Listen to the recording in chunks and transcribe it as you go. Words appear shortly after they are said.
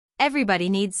Everybody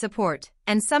needs support,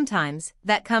 and sometimes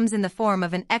that comes in the form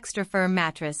of an extra firm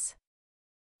mattress.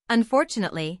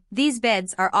 Unfortunately, these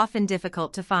beds are often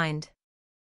difficult to find.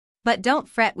 But don't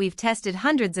fret, we've tested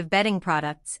hundreds of bedding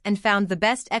products and found the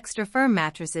best extra firm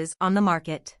mattresses on the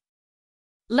market.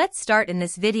 Let's start in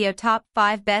this video top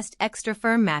 5 best extra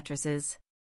firm mattresses.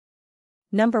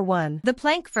 Number 1. The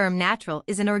Plank Firm Natural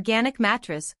is an organic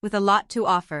mattress with a lot to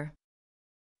offer.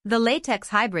 The latex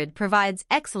hybrid provides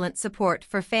excellent support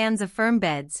for fans of firm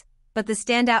beds, but the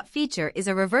standout feature is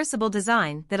a reversible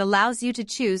design that allows you to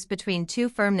choose between 2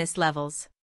 firmness levels.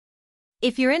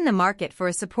 If you're in the market for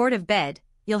a supportive bed,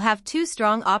 you'll have 2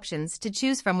 strong options to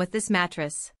choose from with this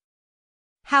mattress.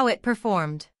 How it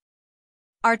performed.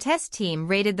 Our test team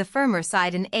rated the firmer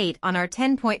side an 8 on our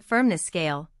 10-point firmness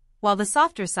scale, while the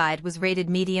softer side was rated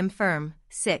medium firm,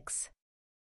 6.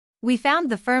 We found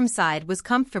the firm side was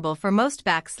comfortable for most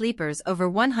back sleepers over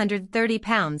 130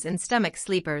 pounds and stomach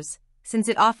sleepers, since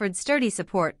it offered sturdy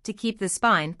support to keep the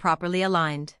spine properly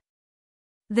aligned.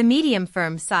 The medium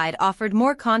firm side offered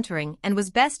more contouring and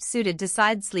was best suited to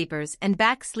side sleepers and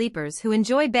back sleepers who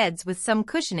enjoy beds with some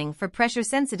cushioning for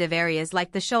pressure-sensitive areas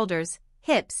like the shoulders,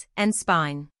 hips, and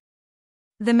spine.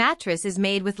 The mattress is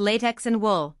made with latex and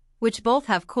wool, which both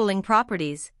have cooling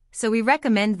properties, so we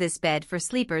recommend this bed for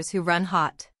sleepers who run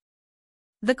hot.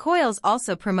 The coils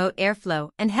also promote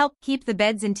airflow and help keep the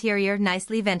bed's interior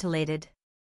nicely ventilated.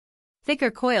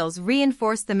 Thicker coils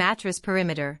reinforce the mattress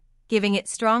perimeter, giving it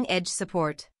strong edge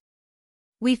support.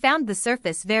 We found the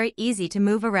surface very easy to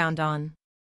move around on.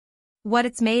 What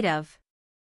it's made of.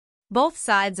 Both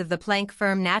sides of the Plank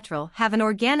Firm Natural have an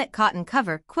organic cotton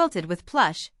cover quilted with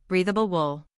plush, breathable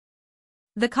wool.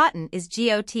 The cotton is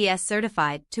GOTS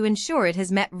certified to ensure it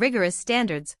has met rigorous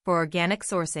standards for organic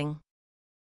sourcing.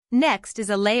 Next is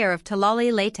a layer of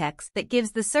Nolah latex that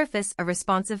gives the surface a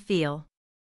responsive feel.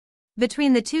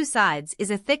 Between the 2 sides is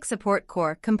a thick support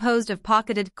core composed of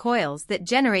pocketed coils that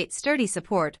generate sturdy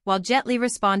support while gently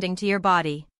responding to your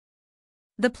body.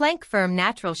 The Plank Firm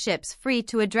Natural ships free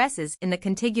to addresses in the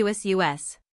contiguous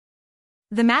U.S.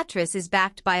 The mattress is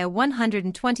backed by a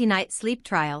 120-night sleep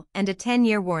trial and a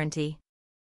 10-year warranty.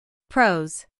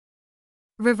 Pros.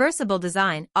 Reversible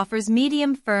design offers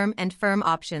medium firm and firm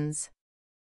options.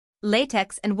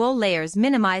 Latex and wool layers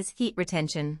minimize heat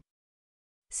retention.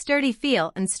 Sturdy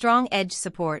feel and strong edge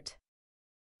support.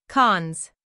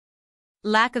 Cons.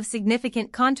 Lack of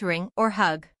significant contouring or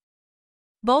hug.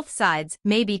 Both sides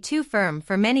may be too firm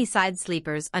for many side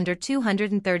sleepers under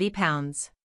 230 pounds.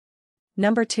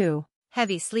 Number 2.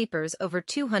 Heavy sleepers over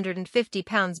 250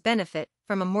 pounds benefit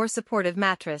from a more supportive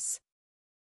mattress.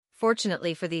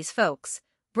 Fortunately for these folks,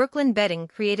 Brookly Bedding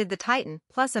created the Titan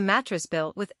Plus, a mattress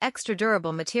built with extra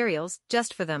durable materials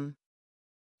just for them.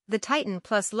 The Titan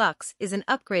Plus Luxe is an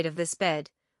upgrade of this bed,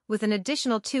 with an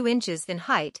additional 2 inches in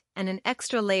height and an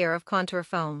extra layer of contour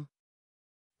foam.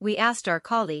 We asked our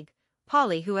colleague,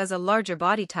 Polly, who has a larger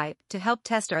body type, to help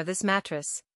test this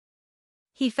mattress.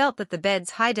 He felt that the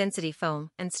bed's high-density foam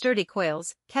and sturdy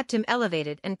coils kept him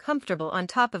elevated and comfortable on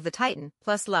top of the Titan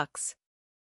Plus Luxe.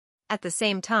 At the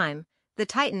same time, the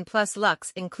Titan Plus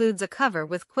Luxe includes a cover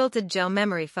with quilted gel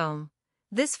memory foam.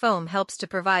 This foam helps to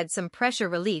provide some pressure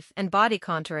relief and body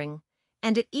contouring,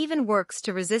 and it even works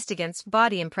to resist against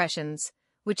body impressions,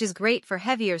 which is great for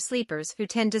heavier sleepers who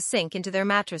tend to sink into their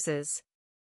mattresses.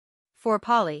 For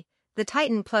Polly, the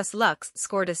Titan Plus Luxe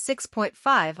scored a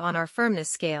 6.5 on our firmness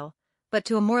scale, but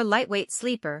to a more lightweight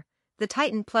sleeper, the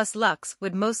Titan Plus Luxe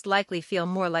would most likely feel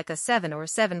more like a 7 or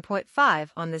 7.5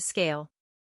 on this scale.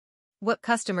 What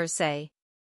customers say.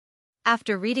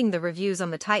 After reading the reviews on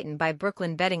the Titan by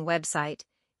Brookly Bedding website,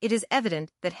 it is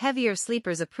evident that heavier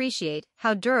sleepers appreciate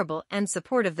how durable and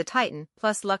supportive the Titan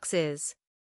Plus Luxe is.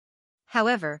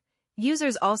 However,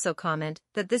 users also comment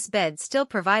that this bed still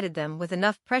provided them with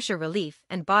enough pressure relief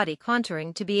and body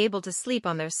contouring to be able to sleep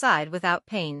on their side without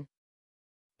pain.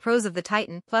 Pros of the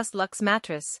Titan Plus Luxe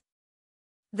mattress.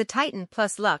 The Titan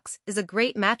Plus Luxe is a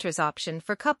great mattress option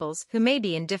for couples who may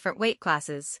be in different weight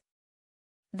classes.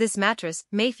 This mattress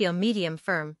may feel medium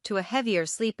firm to a heavier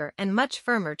sleeper and much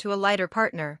firmer to a lighter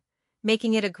partner,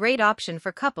 making it a great option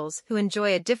for couples who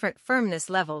enjoy a different firmness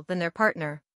level than their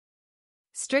partner.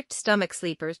 Strict stomach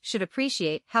sleepers should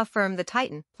appreciate how firm the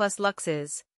Titan Plus Luxe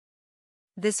is.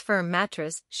 This firm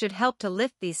mattress should help to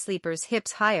lift these sleepers'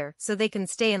 hips higher so they can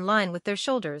stay in line with their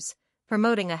shoulders,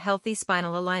 promoting a healthy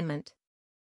spinal alignment.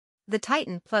 The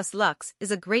Titan Plus Luxe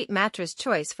is a great mattress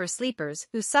choice for sleepers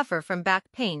who suffer from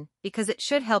back pain because it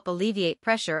should help alleviate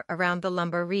pressure around the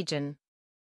lumbar region.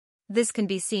 This can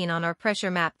be seen on our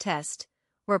pressure map test,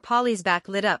 where Polly's back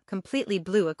lit up completely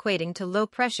blue, equating to low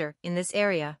pressure in this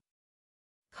area.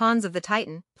 Cons of the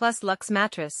Titan Plus Luxe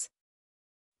mattress.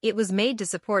 It was made to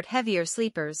support heavier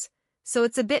sleepers, so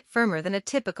it's a bit firmer than a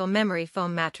typical memory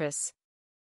foam mattress.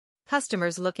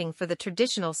 Customers looking for the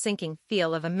traditional sinking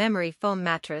feel of a memory foam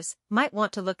mattress might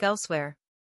want to look elsewhere.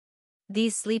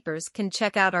 These sleepers can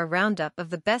check out our roundup of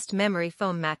the best memory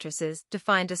foam mattresses to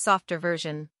find a softer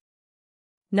version.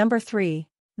 Number 3.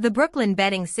 The Brookly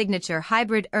Bedding Signature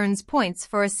Hybrid earns points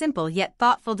for a simple yet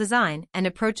thoughtful design and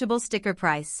approachable sticker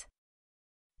price.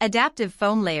 Adaptive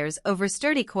foam layers over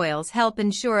sturdy coils help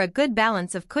ensure a good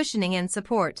balance of cushioning and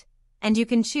support, and you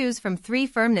can choose from 3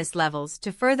 firmness levels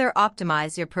to further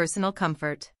optimize your personal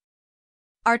comfort.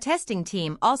 Our testing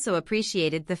team also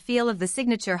appreciated the feel of the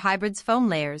Signature Hybrid's foam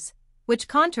layers, which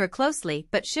contour closely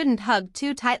but shouldn't hug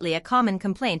too tightly, a common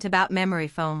complaint about memory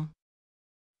foam.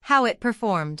 How it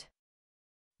performed.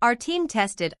 Our team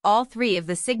tested all 3 of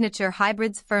the Signature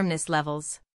Hybrid's firmness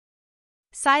levels.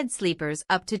 Side sleepers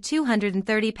up to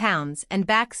 230 pounds and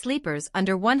back sleepers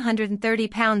under 130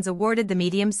 pounds awarded the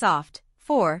medium soft,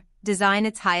 4, design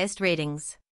its highest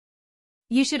ratings.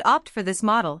 You should opt for this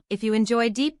model if you enjoy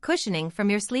deep cushioning from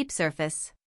your sleep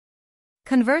surface.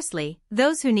 Conversely,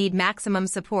 those who need maximum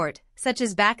support, such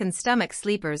as back and stomach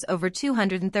sleepers over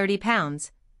 230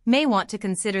 pounds, may want to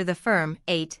consider the firm,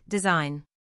 8, design.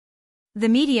 The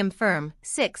medium firm,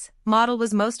 6, model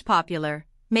was most popular,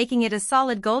 making it a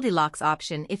solid Goldilocks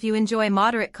option if you enjoy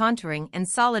moderate contouring and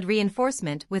solid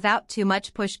reinforcement without too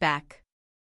much pushback.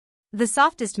 The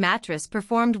softest mattress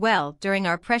performed well during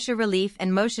our pressure relief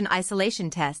and motion isolation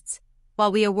tests,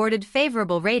 while we awarded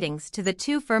favorable ratings to the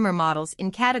 2 firmer models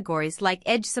in categories like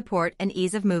edge support and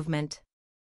ease of movement.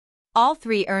 All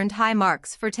 3 earned high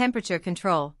marks for temperature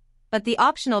control, but the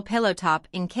optional pillow top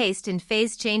encased in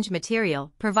phase change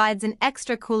material provides an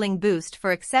extra cooling boost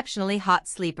for exceptionally hot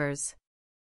sleepers.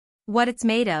 What it's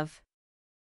made of.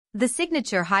 The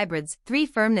Signature Hybrid's 3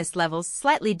 firmness levels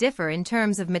slightly differ in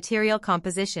terms of material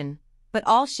composition, but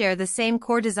all share the same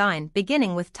core design,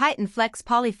 beginning with Titan Flex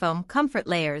Polyfoam comfort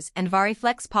layers and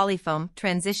VariFlex Polyfoam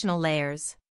transitional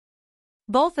layers.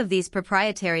 Both of these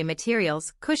proprietary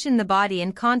materials cushion the body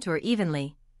and contour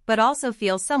evenly, but also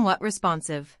feel somewhat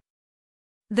responsive.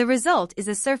 The result is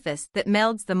a surface that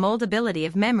melds the moldability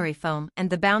of memory foam and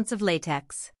the bounce of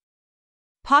latex.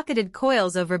 Pocketed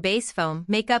coils over base foam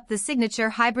make up the Signature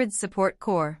Hybrid's support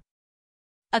core.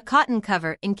 A cotton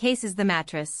cover encases the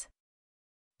mattress.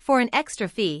 For an extra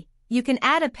fee, you can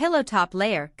add a pillow top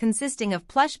layer consisting of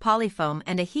plush polyfoam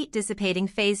and a heat-dissipating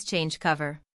phase change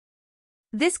cover.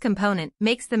 This component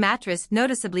makes the mattress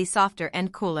noticeably softer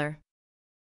and cooler.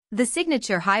 The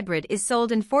Signature Hybrid is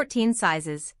sold in 14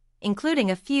 sizes,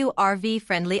 including a few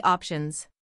RV-friendly options.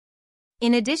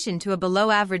 In addition to a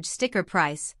below-average sticker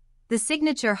price, the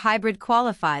Signature Hybrid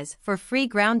qualifies for free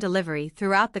ground delivery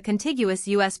throughout the contiguous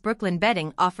U.S. Brookly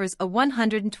Bedding offers a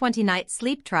 120-night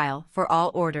sleep trial for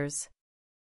all orders.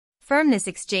 Firmness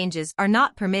exchanges are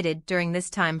not permitted during this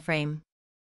time frame.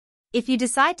 If you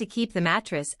decide to keep the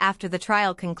mattress after the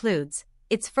trial concludes,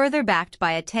 it's further backed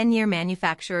by a 10-year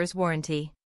manufacturer's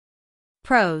warranty.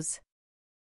 Pros.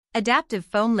 Adaptive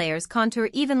foam layers contour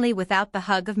evenly without the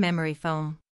hug of memory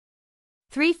foam.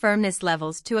 3 firmness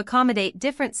levels to accommodate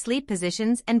different sleep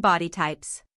positions and body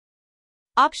types.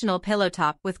 Optional pillow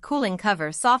top with cooling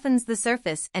cover softens the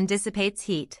surface and dissipates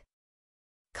heat.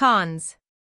 Cons.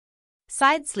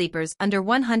 Side sleepers under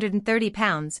 130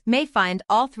 pounds may find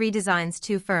all 3 designs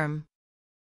too firm.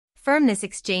 Firmness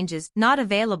exchanges not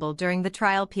available during the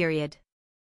trial period.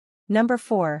 Number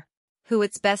 4. Who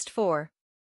it's best for.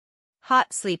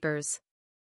 Hot sleepers.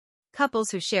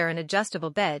 Couples who share an adjustable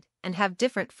bed and have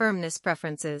different firmness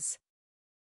preferences.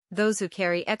 Those who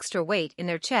carry extra weight in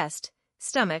their chest,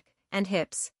 stomach, and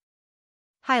hips.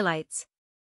 Highlights.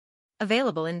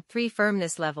 Available in 3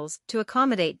 firmness levels to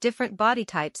accommodate different body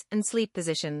types and sleep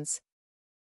positions.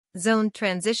 Zoned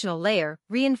transitional layer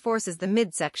reinforces the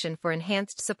midsection for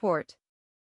enhanced support.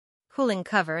 Cooling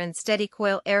cover and steady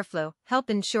coil airflow help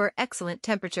ensure excellent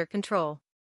temperature control.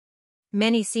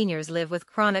 Many seniors live with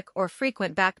chronic or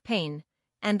frequent back pain,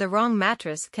 and the wrong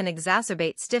mattress can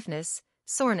exacerbate stiffness,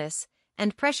 soreness,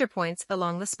 and pressure points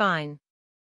along the spine.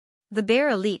 The Bare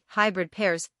Elite Hybrid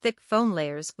pairs thick foam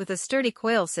layers with a sturdy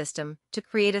coil system to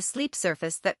create a sleep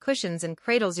surface that cushions and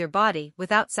cradles your body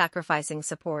without sacrificing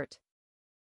support.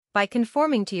 By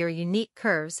conforming to your unique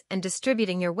curves and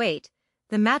distributing your weight,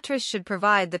 the mattress should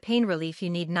provide the pain relief you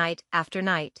need night after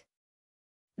night.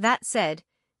 That said,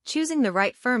 choosing the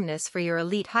right firmness for your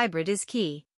Elite Hybrid is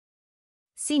key.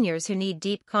 Seniors who need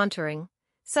deep contouring,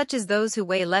 such as those who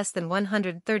weigh less than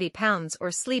 130 pounds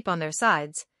or sleep on their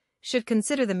sides, should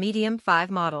consider the Medium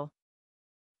 5 model.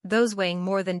 Those weighing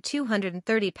more than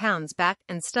 230 pounds back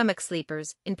and stomach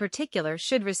sleepers, in particular,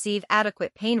 should receive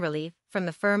adequate pain relief from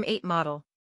the Firm 8 model.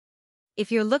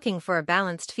 If you're looking for a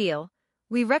balanced feel,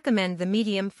 we recommend the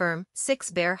medium Firm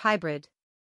 6 Bear Hybrid.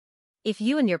 If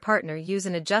you and your partner use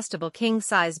an adjustable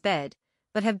king-size bed,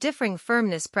 but have differing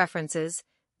firmness preferences,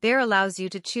 Bear allows you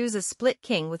to choose a split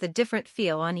king with a different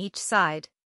feel on each side.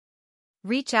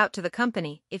 Reach out to the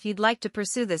company if you'd like to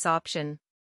pursue this option.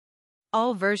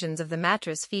 All versions of the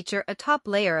mattress feature a top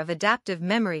layer of adaptive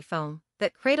memory foam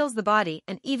that cradles the body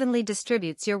and evenly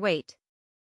distributes your weight.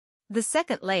 The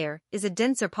second layer is a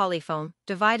denser polyfoam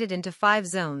divided into 5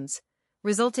 zones,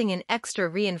 resulting in extra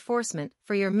reinforcement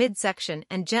for your midsection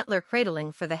and gentler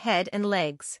cradling for the head and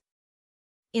legs.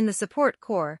 In the support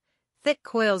core, thick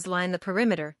coils line the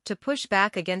perimeter to push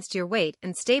back against your weight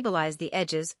and stabilize the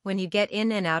edges when you get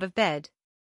in and out of bed.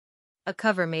 A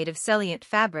cover made of Celliant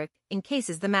fabric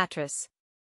encases the mattress.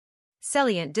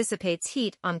 Celliant dissipates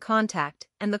heat on contact,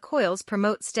 and the coils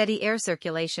promote steady air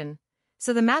circulation,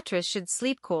 so the mattress should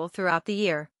sleep cool throughout the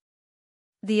year.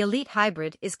 The Elite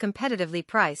Hybrid is competitively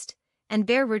priced, and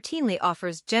Bear routinely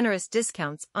offers generous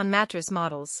discounts on mattress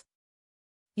models.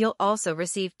 You'll also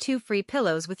receive 2 free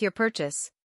pillows with your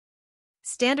purchase.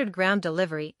 Standard ground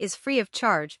delivery is free of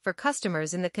charge for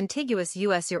customers in the contiguous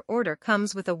U.S. Your order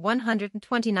comes with a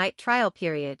 120-night trial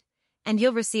period, and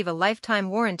you'll receive a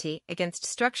lifetime warranty against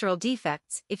structural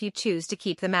defects if you choose to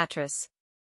keep the mattress.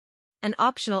 An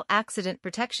optional accident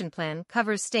protection plan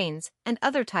covers stains and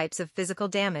other types of physical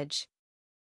damage.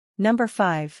 Number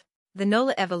 5. The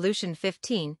Nolah Evolution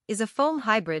 15 is a foam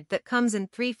hybrid that comes in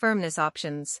 3 firmness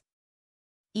options.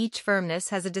 Each firmness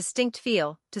has a distinct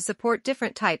feel to support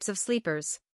different types of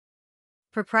sleepers.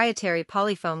 Proprietary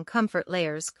polyfoam comfort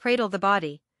layers cradle the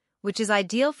body, which is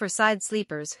ideal for side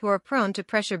sleepers who are prone to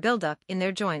pressure buildup in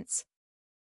their joints.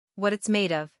 What it's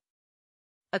made of.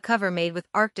 A cover made with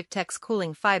Arctic-Tex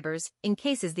cooling fibers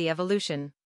encases the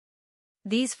Evolution.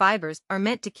 These fibers are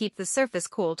meant to keep the surface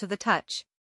cool to the touch.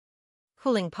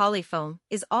 Cooling polyfoam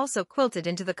is also quilted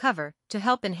into the cover to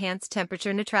help enhance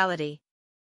temperature neutrality.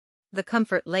 The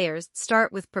comfort layers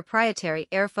start with proprietary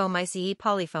Airfoam ICE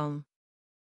polyfoam.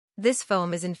 This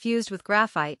foam is infused with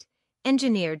graphite,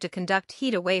 engineered to conduct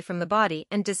heat away from the body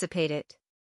and dissipate it.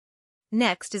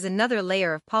 Next is another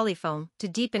layer of polyfoam to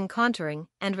deepen contouring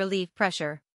and relieve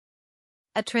pressure.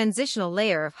 A transitional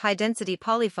layer of high-density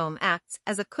polyfoam acts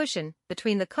as a cushion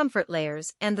between the comfort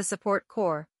layers and the support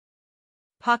core.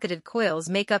 Pocketed coils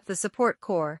make up the support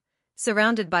core,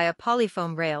 surrounded by a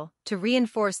polyfoam rail to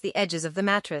reinforce the edges of the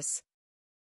mattress.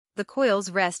 The coils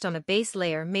rest on a base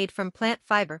layer made from plant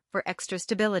fiber for extra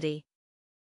stability.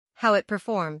 How it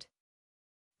performed.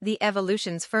 The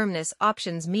Evolution's firmness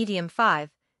options Medium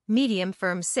 5, Medium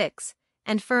Firm 6,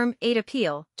 and Firm 8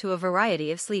 appeal to a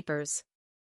variety of sleepers.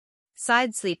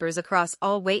 Side sleepers across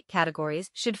all weight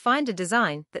categories should find a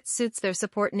design that suits their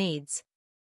support needs.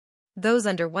 Those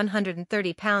under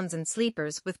 130 pounds and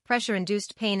sleepers with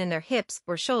pressure-induced pain in their hips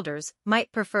or shoulders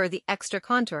might prefer the extra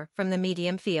contour from the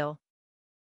medium feel.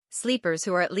 Sleepers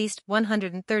who are at least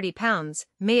 130 pounds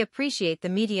may appreciate the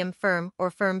medium firm or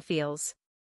firm feels.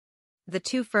 The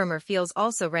 2 firmer feels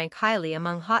also rank highly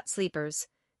among hot sleepers,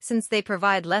 since they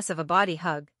provide less of a body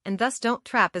hug and thus don't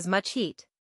trap as much heat.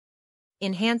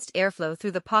 Enhanced airflow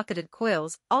through the pocketed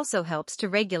coils also helps to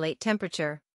regulate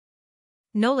temperature.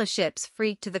 Nolah ships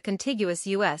free to the contiguous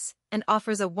U.S. and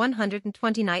offers a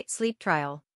 120-night sleep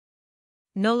trial.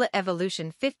 Nolah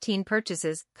Evolution 15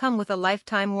 purchases come with a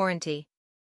lifetime warranty.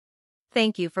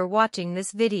 Thank you for watching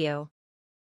this video.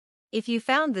 If you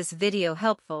found this video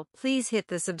helpful, please hit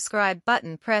the subscribe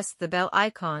button, press the bell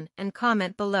icon, and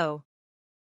comment below.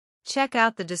 Check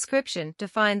out the description to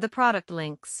find the product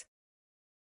links.